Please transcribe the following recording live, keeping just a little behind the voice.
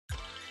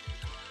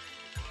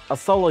A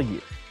solar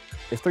year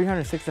is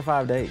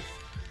 365 days,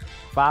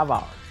 5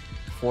 hours,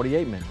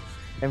 48 minutes,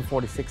 and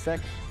 46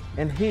 seconds.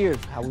 And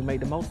here's how we make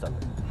the most of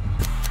it.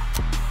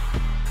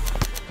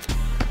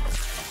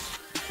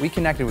 We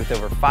connected with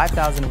over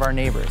 5,000 of our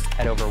neighbors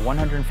at over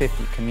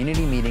 150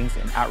 community meetings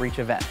and outreach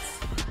events.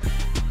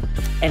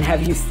 And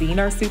have you seen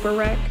our Super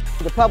Rec?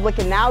 The public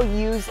can now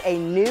use a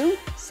new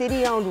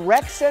city-owned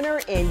rec center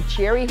in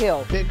Cherry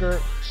Hill.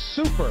 Bigger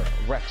Super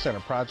Rec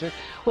Center project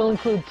will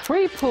include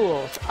 3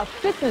 pools, a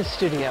fitness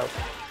studio,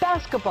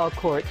 basketball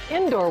court,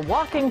 indoor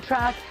walking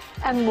track,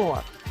 and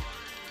more.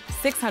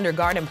 600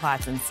 garden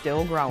plots and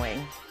still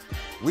growing.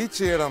 We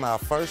cheered on our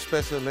first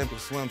Special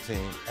Olympics swim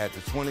team at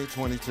the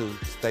 2022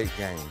 State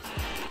Games.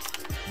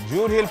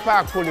 Jude Hill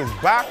Park Pool is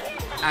back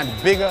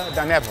and bigger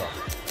than ever.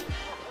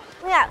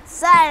 We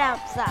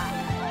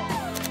outside.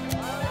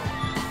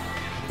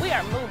 We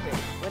are moving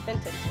with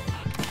intention.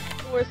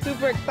 We're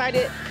super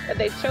excited that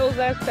they chose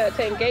us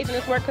to engage in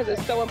this work because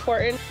it's so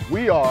important.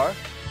 We are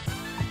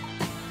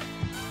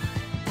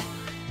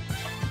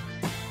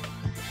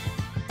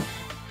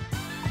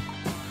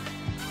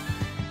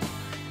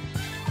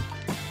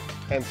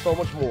and so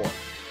much more.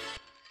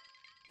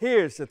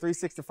 Here's the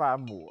 365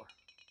 more.